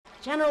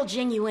General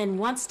Jing Yuan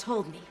once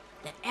told me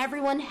that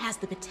everyone has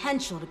the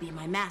potential to be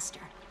my master.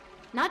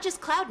 Not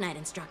just Cloud Knight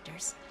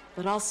instructors,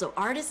 but also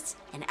artists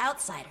and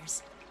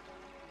outsiders.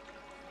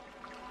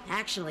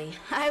 Actually,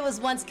 I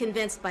was once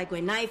convinced by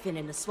Guinifin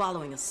into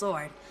swallowing a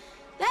sword.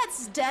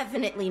 That's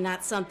definitely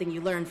not something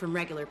you learn from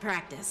regular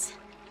practice.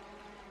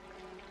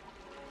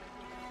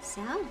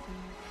 So,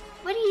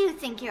 what do you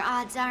think your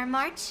odds are,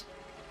 March?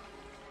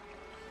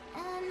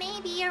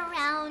 Maybe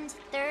around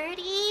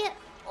 30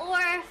 or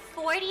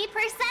 40%?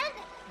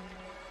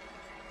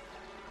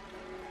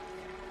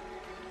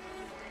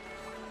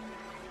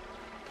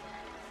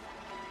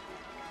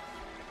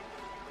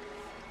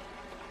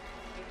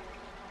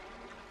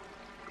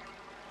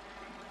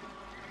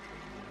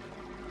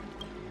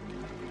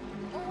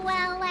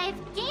 Well,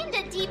 I've gained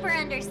a deeper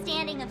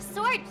understanding of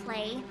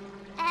swordplay,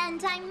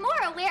 and I'm more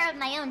aware of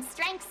my own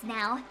strengths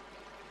now.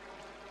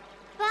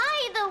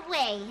 By the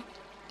way,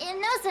 in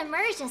those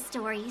immersion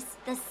stories,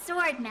 the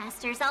sword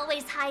masters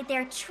always hide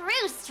their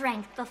true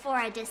strength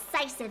before a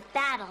decisive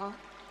battle.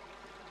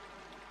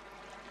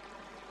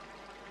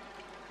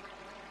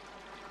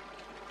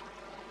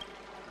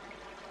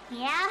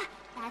 Yeah,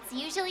 that's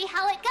usually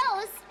how it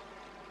goes.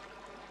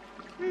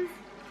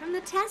 From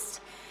the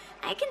test,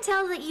 I can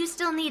tell that you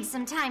still need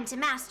some time to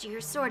master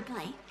your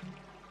swordplay.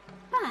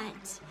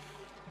 But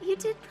you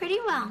did pretty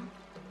well.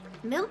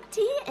 Milk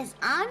tea is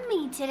on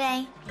me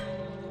today.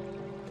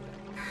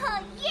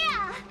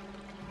 Yeah!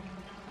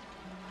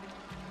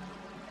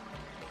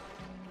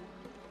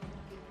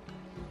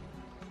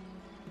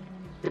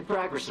 The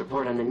progress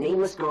report on the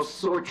Nameless Girl's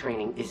sword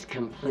training is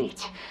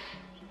complete.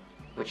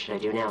 What should I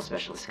do now,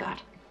 Specialist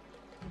Scott?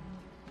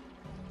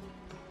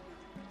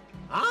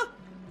 Huh?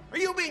 Are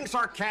you being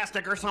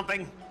sarcastic or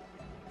something?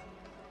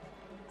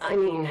 I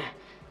mean,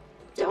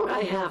 don't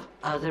I have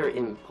other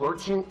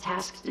important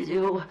tasks to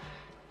do?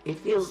 It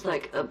feels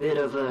like a bit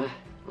of a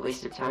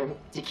waste of time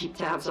to keep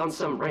tabs on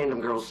some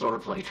random girl's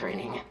swordplay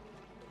training.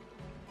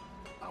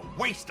 A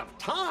waste of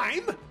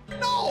time?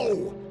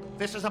 No!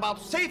 This is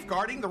about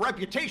safeguarding the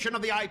reputation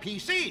of the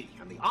IPC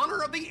and the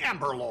honor of the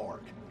Ember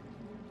Lord.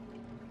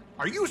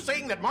 Are you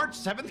saying that March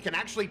 7th can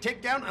actually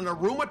take down an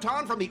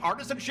Arumaton from the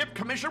Artisanship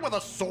Commission with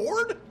a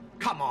sword?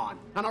 Come on,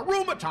 an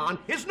Arumaton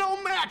is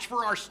no match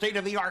for our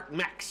state-of-the-art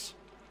mechs.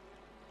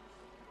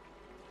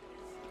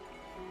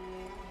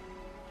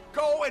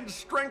 Go and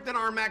strengthen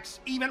our mechs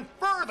even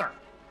further.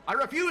 I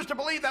refuse to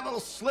believe that little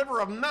sliver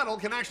of metal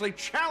can actually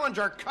challenge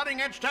our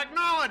cutting-edge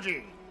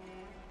technology.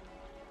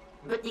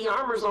 But the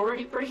armor's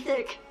already pretty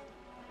thick.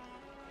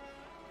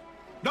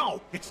 No,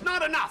 it's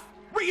not enough.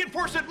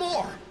 Reinforce it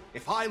more.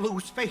 If I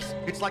lose face,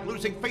 it's like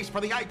losing face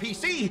for the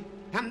IPC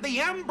and the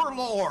Ember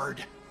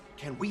Lord.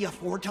 Can we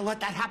afford to let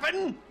that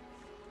happen?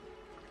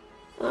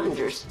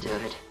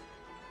 Understood.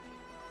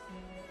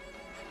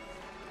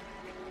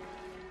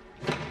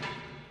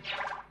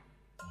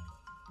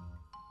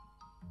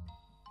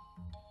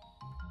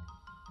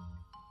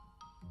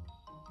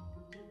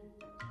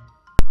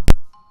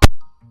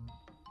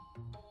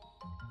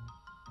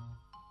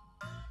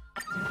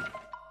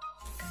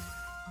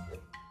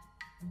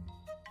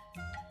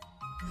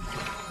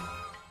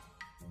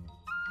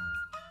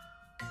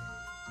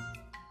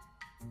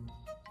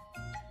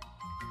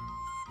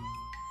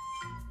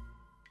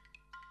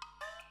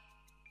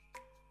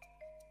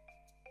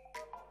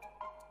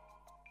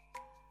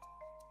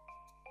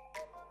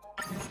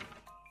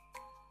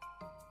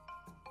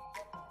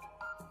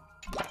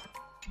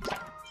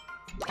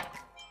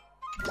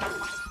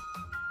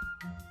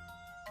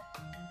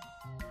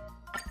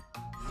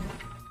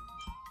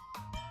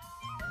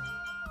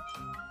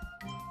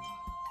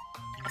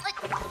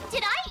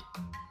 Did I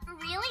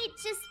really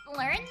just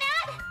learn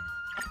that?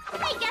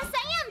 I guess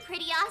I am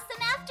pretty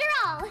awesome after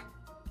all.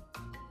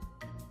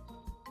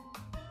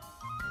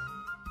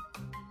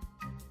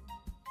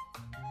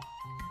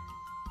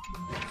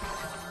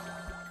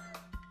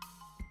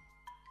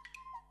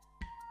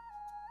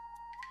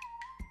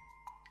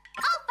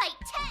 I'll fight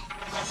 10!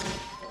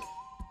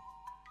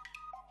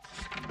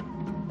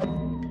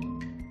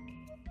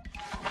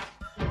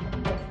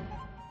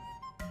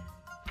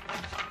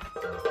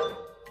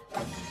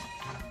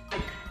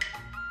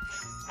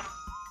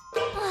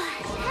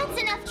 That's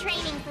enough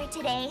training for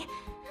today.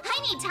 I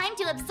need time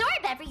to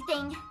absorb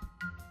everything.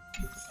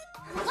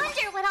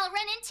 Wonder what I'll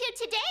run into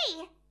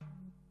today.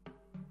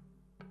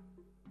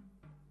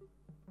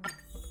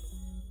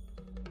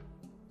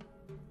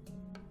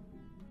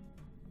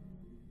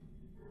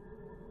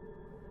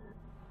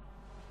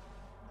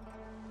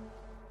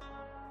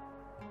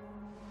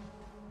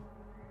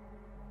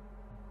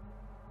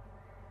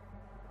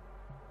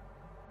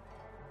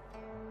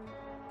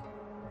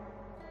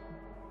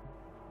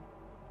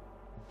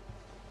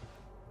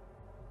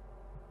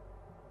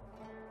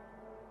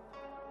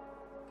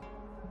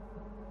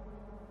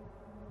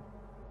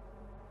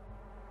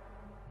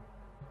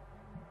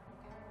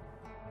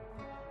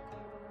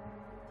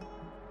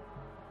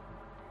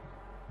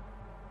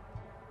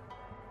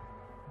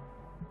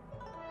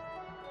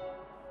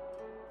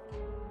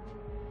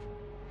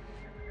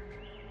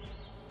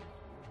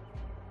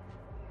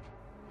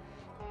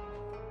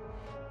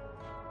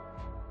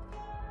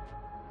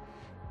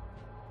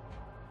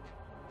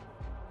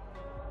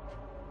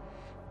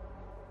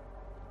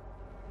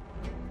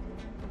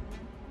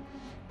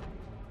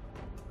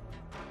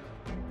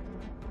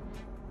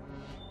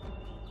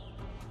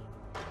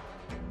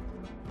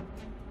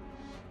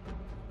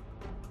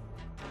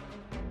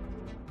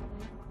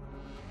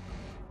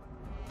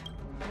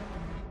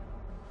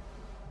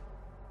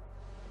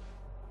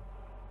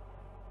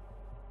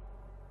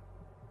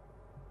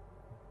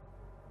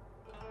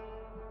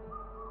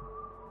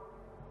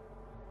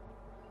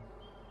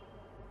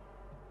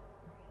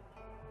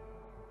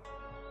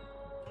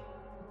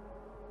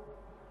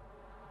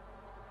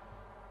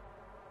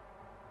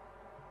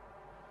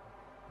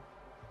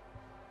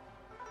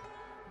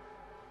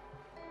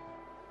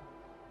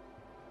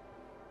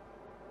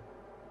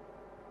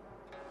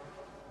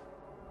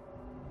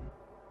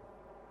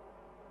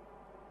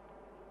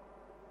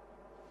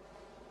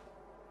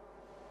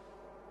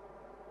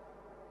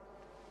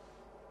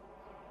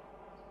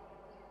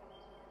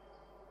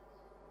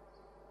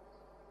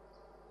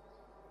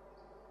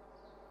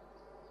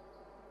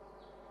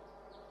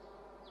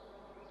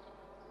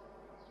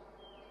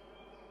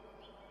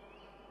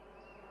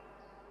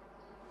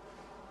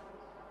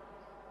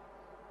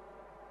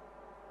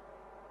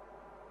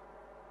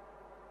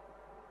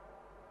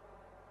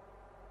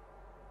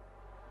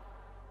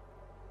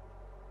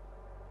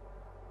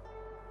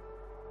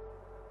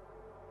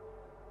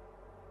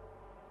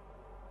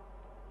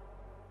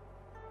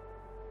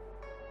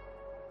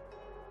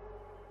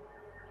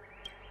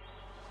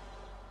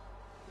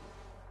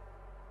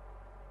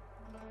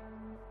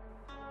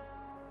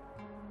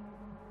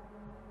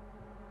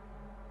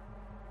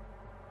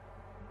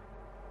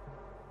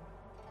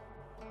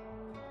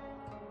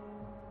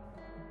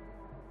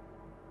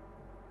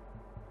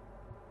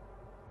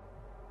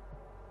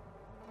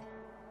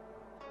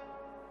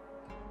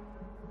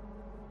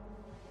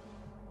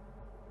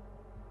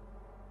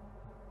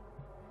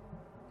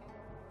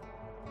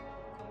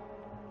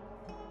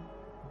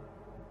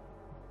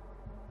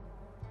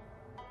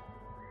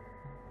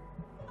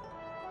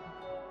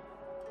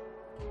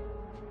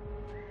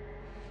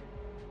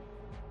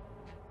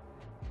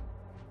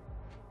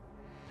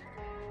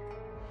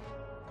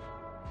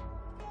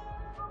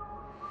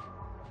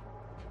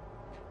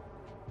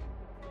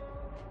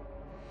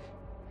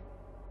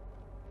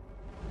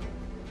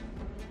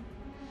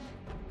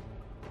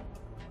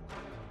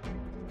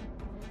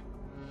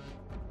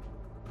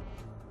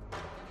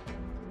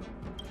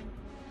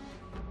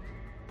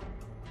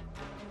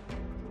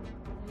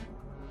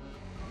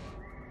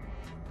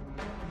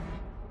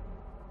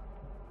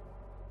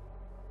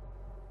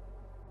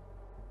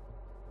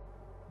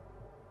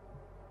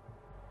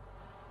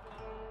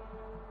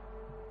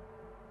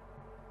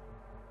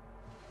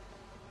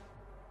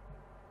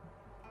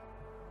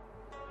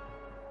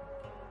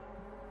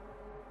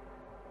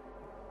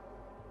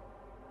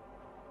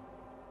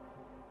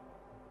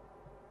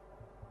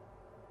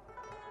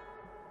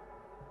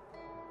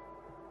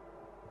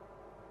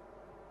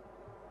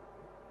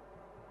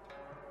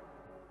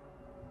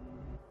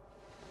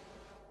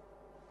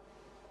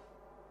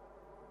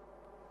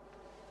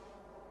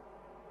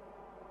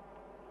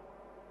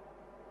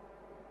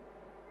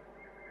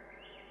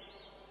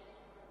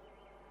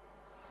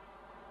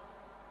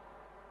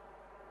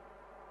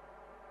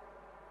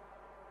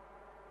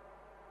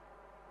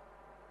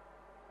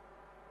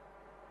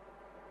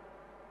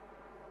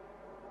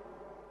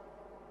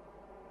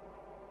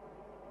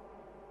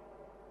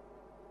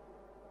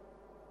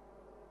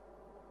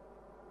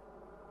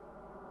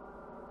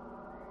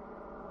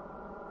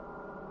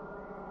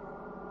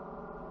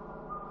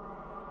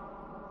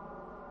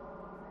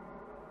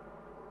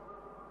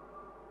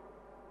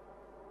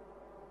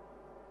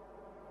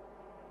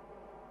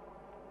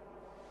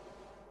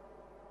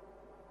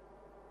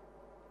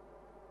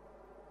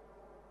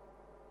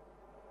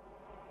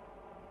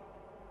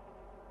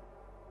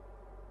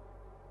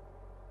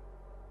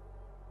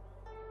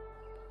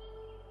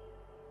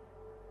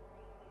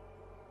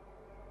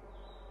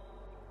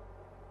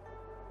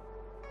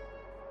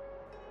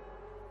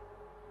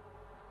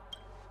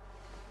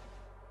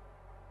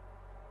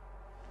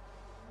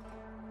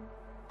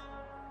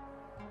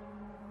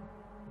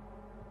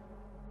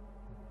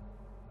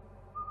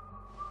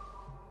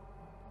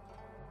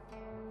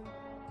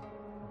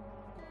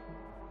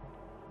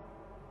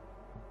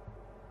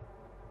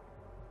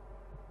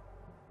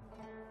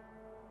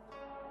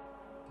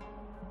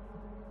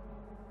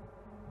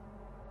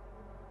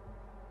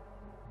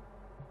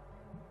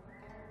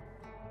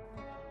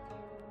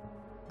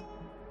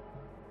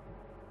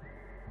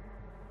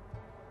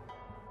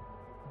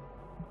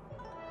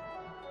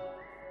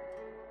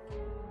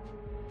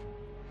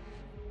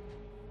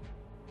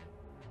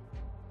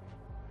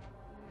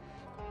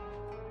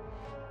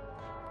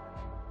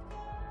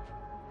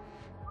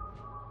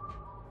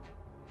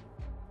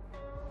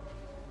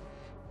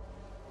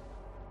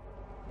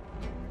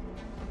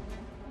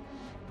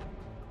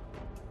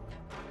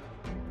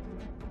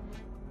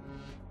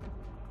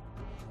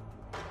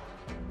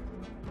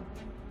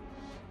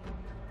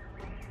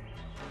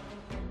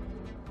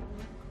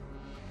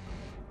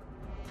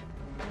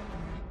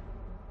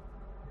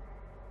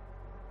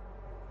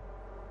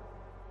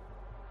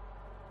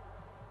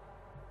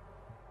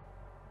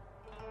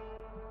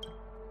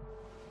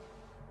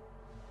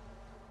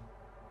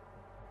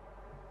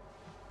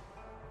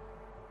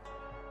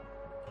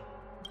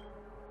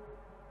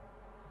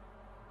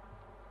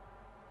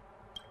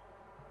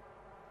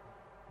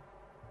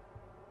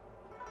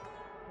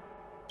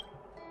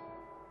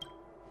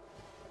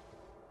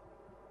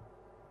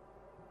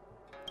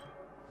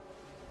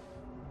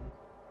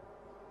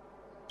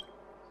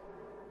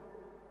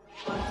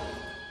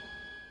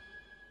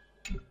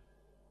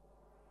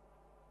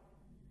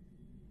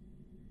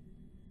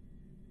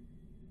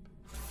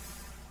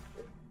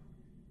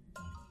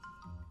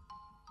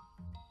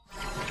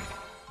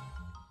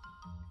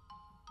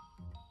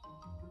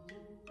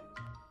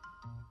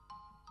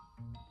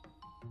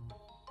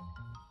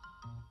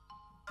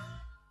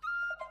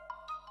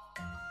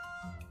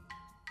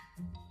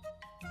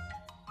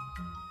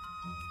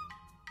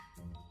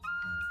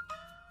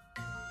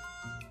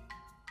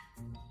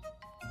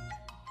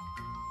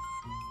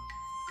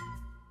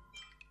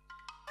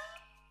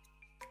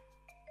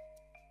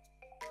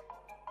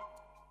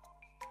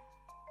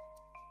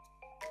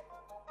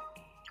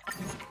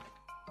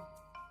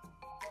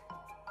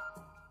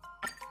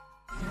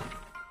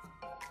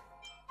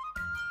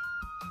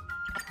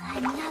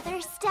 Another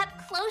step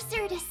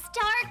closer to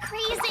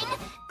star-crazing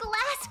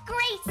glass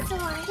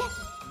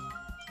greatsword.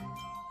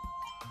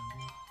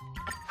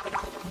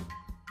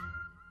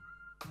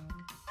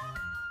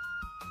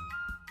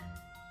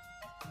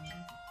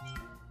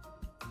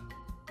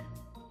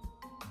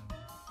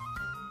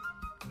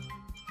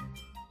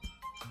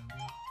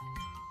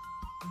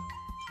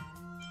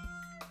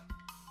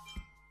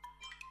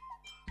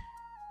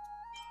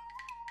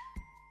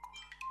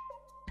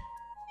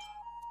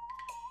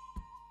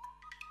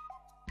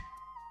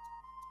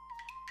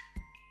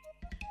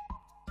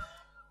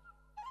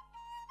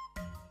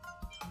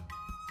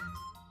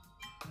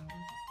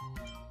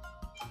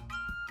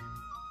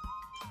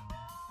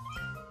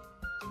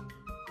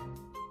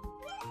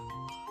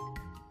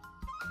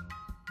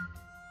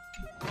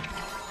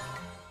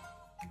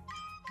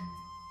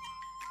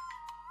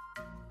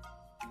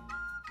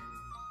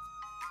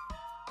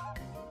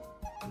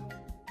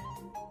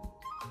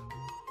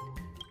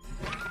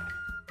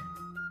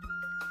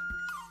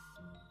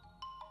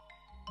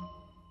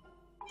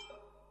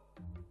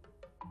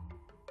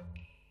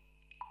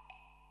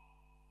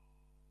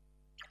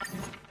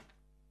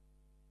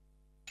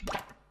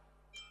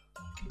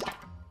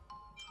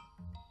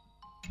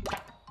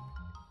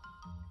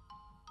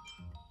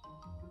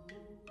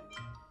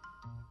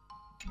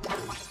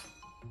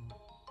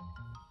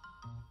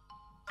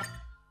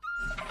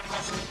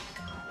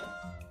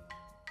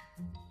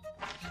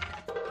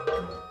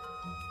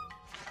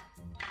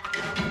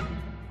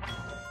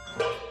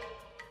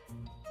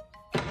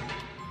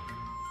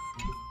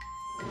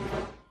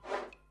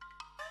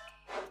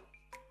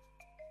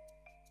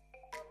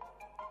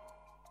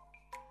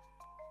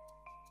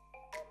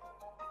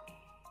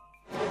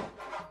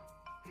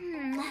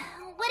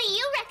 What do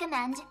you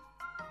recommend?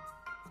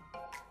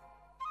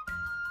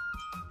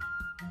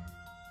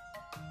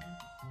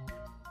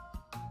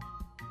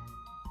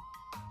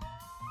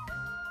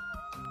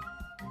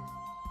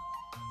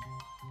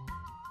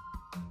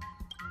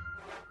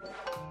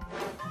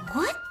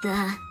 What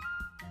the?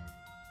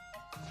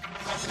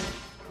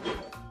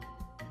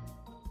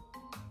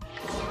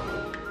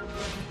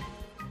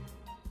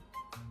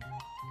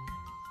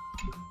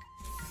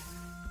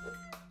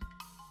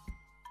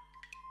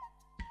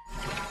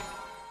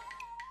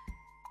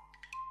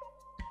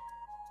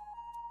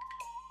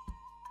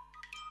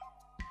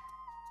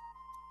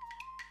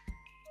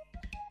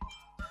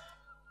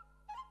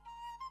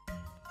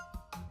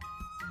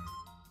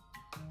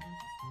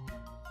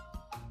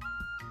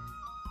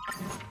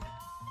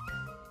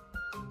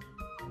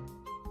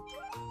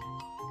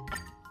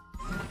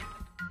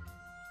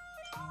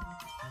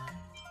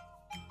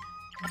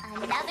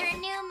 Another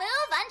new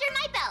move under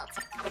my belt.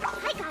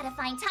 I gotta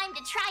find time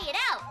to try it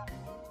out.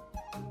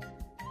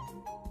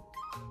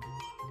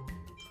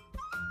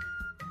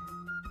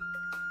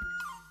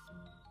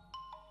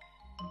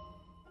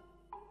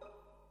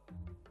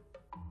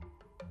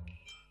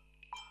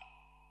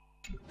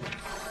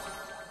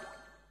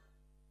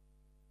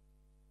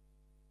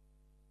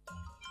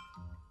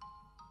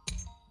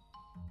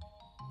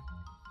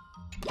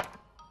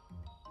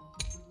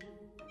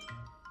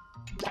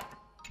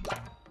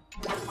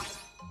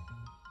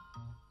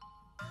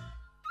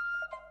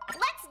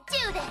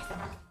 Do this!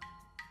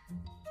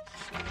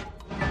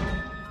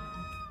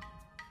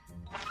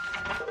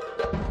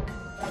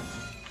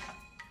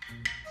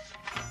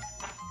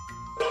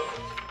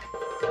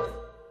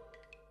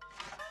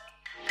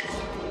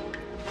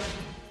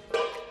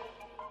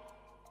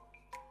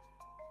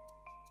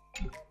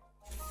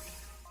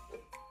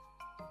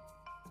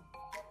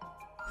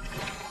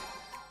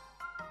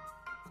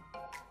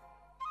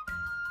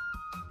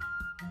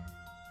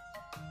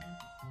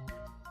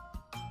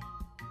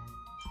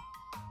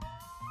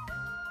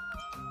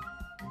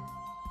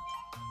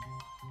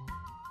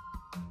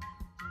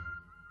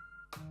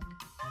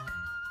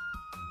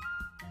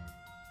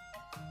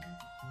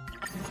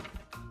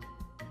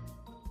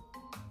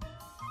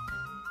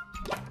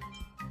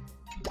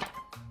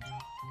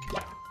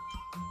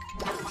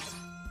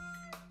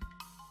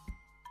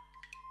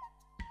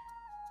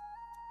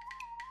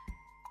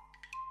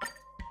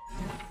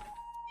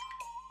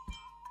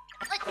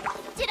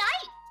 Did I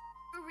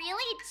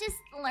really just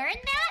learn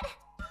that?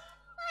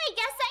 I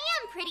guess I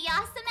am pretty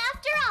awesome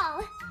after all.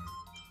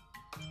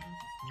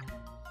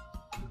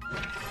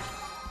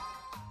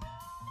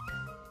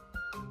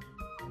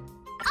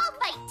 I'll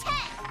fight 10.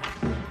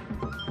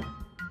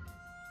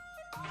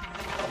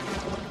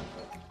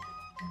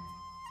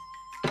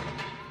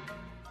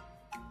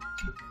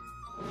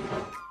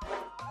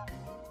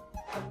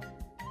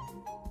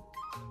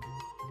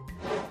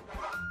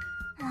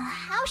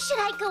 How should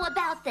I go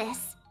about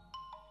this?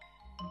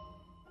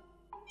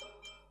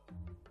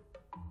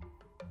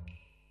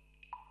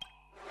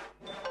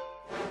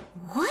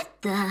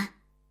 What the?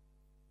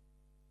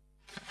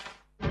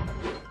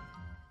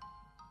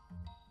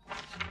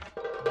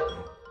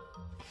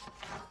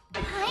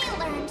 I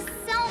learned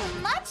so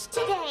much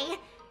today.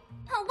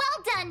 Well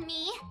done,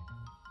 me.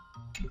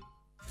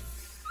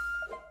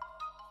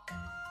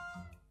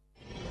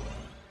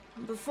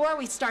 Before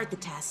we start the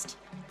test,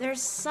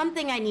 there's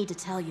something I need to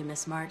tell you,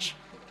 Miss March.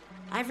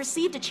 I've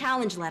received a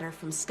challenge letter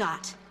from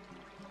Scott.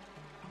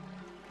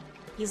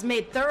 He's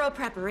made thorough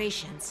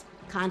preparations,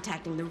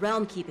 contacting the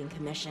Realm Keeping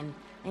Commission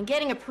and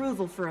getting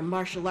approval for a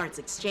martial arts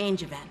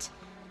exchange event.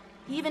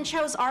 He even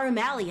chose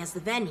Arumali as the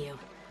venue.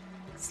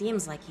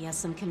 Seems like he has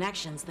some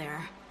connections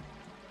there.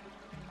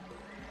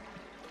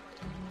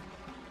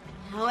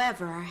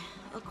 However,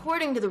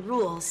 according to the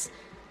rules,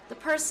 the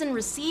person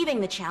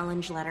receiving the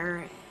challenge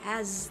letter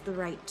has the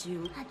right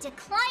to...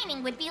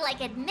 Declining would be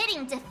like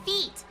admitting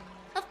defeat.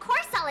 Of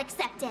course I'll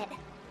accept it.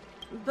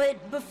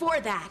 But before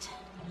that,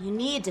 you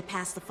need to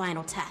pass the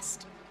final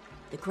test.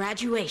 The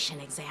graduation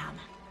exam.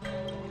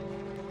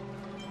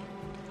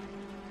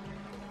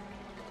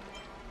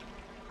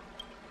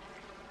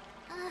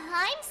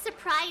 I'm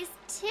surprised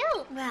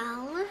too.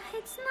 Well,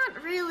 it's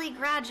not really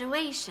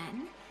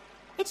graduation.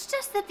 It's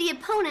just that the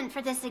opponent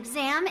for this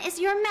exam is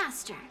your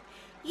master,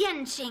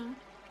 Yenqing.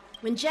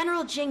 When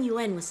General Jing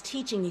Yuan was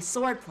teaching me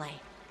swordplay,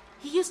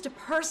 he used to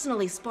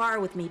personally spar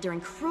with me during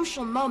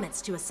crucial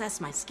moments to assess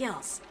my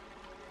skills.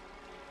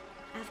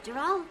 After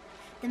all,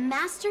 the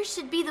master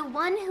should be the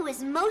one who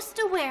is most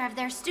aware of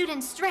their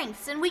students'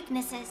 strengths and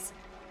weaknesses.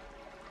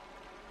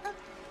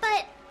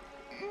 But,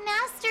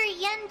 Master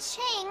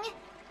Yenqing,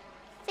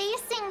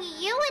 facing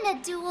you in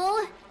a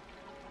duel,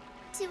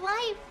 do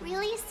I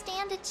really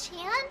stand a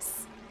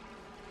chance?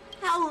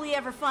 How will we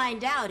ever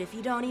find out if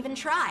you don't even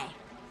try?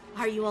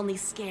 Are you only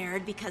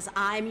scared because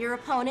I'm your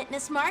opponent,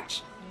 Miss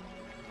March?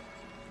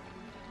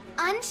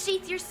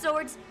 Unsheath your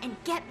swords and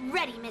get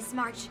ready, Miss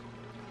March.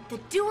 The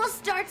duel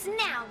starts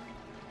now!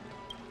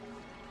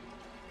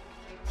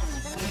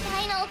 The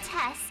final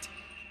test.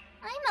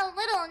 I'm a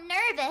little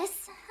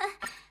nervous.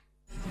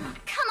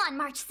 Come on,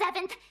 March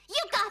 7th.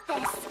 You got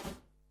this!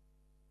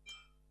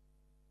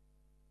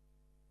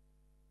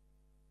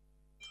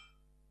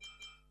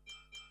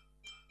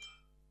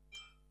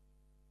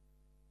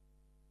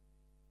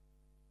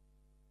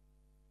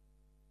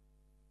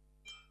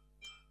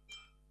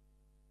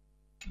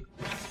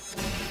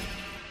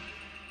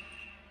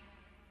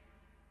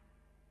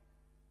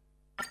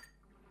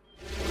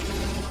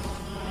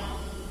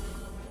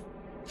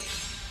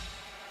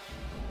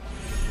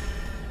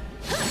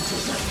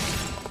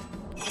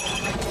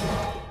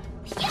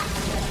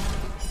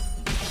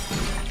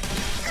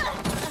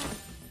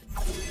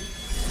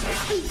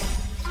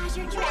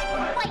 Azure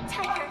Dragon, White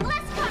Tiger,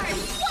 last card!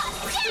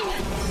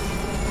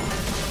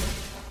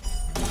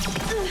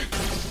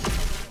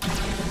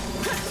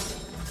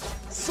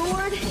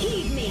 Sword,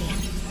 heed me!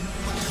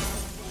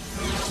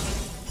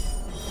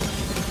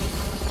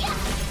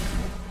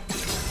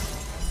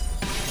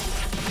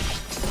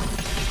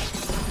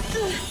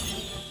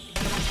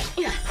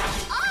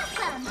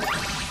 Awesome!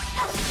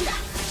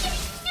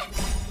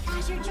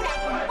 Azure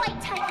Dragon,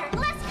 White Tiger,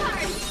 last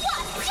card!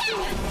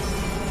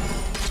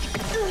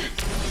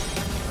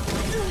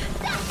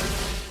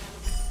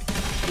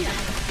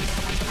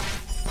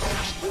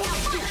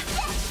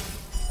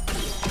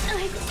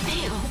 I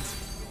failed.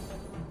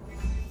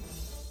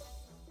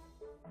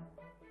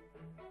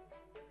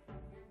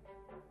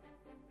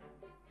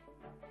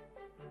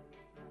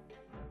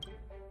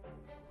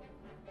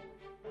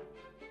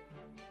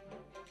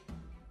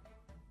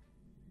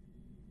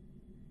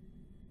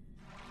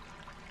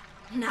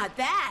 Not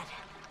bad.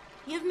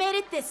 You've made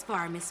it this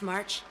far, Miss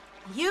March.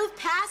 You've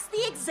passed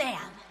the exam.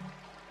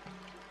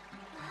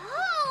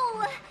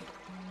 Oh!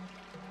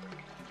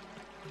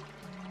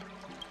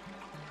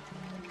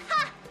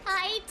 Ha!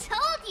 I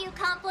told you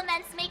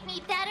compliments make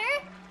me better.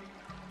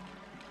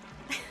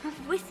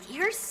 With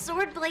your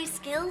swordplay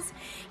skills,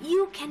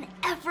 you can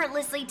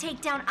effortlessly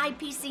take down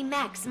IPC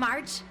Max,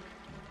 March.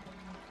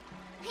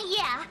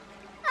 Yeah,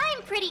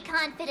 I'm pretty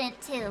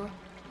confident too.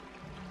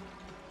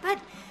 But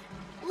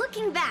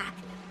looking back,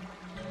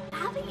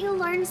 haven't you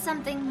learned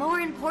something more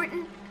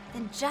important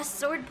than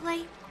just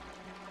swordplay?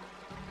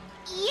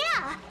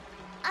 Yeah,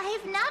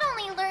 I've not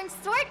only learned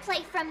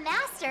swordplay from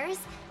masters,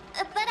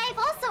 but I've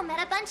also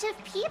met a bunch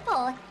of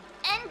people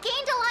and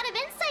gained a lot of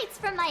insights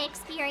from my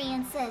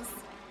experiences.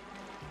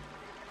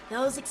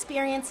 Those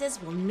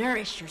experiences will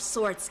nourish your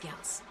sword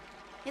skills.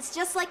 It's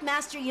just like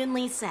Master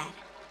Yunli said.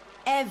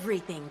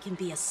 Everything can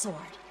be a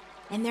sword,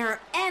 and there are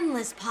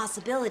endless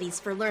possibilities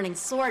for learning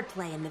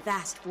swordplay in the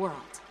vast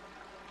world.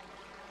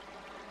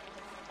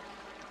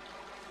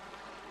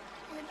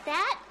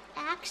 That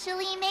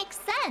actually makes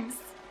sense.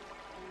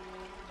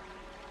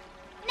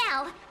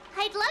 Now,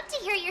 I'd love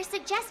to hear your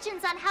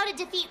suggestions on how to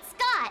defeat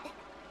Scott.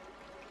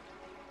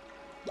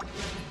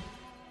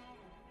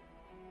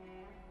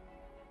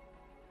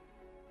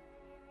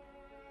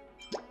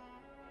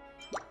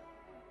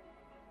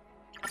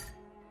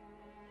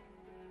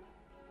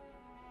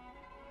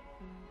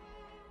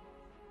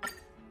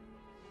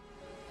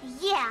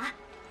 Yeah,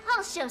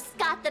 I'll show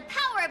Scott the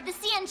power of the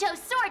Xianzhou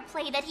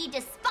swordplay that he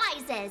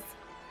despises.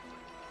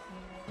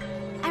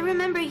 I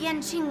remember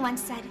Yenqing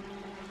once said,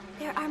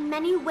 there are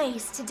many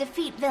ways to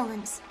defeat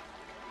villains.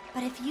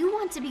 But if you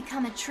want to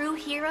become a true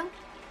hero,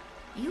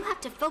 you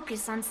have to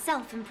focus on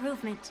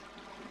self-improvement.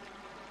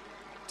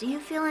 Do you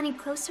feel any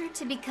closer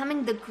to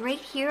becoming the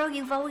great hero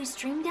you've always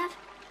dreamed of?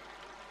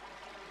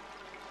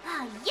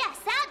 Oh, yes,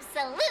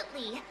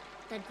 absolutely!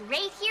 The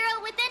great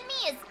hero within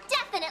me is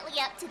definitely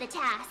up to the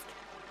task.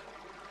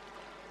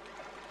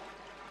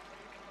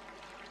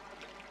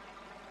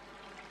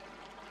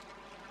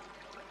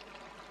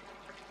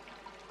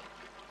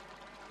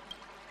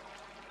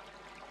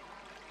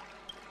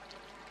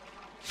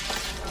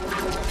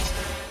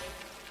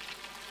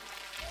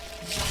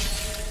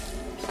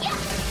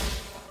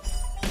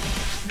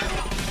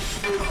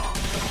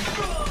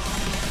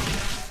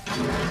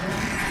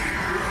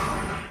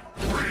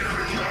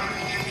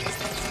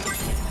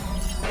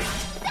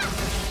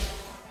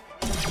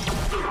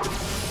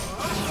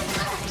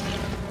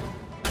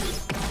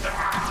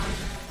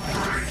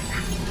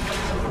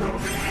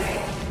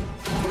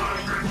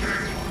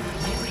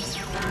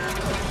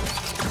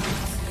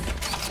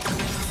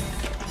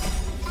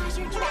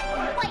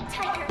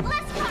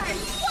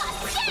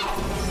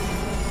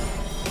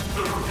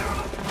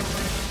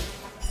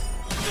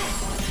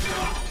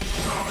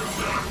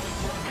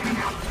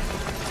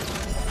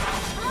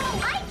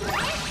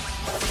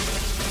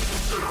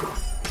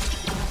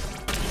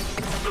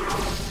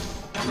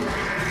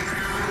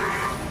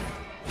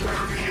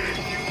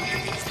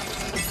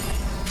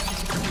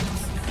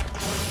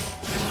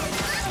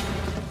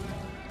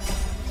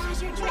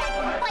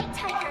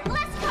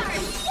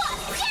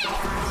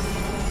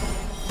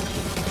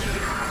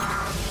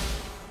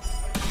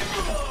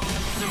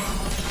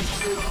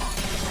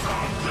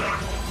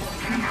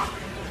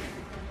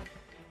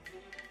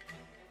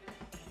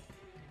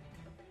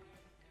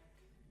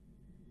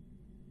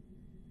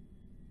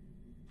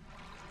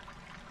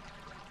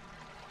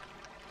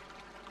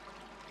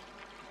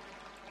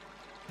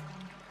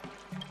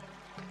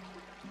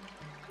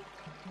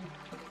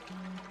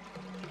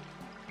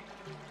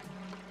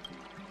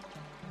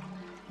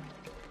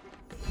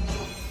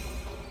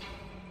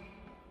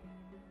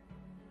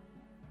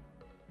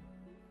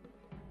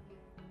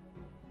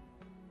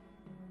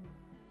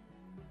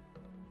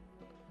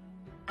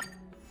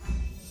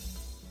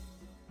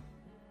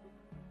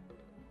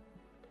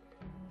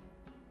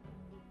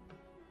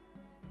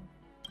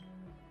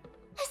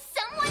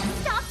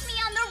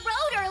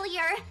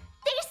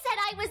 They said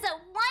I was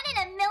a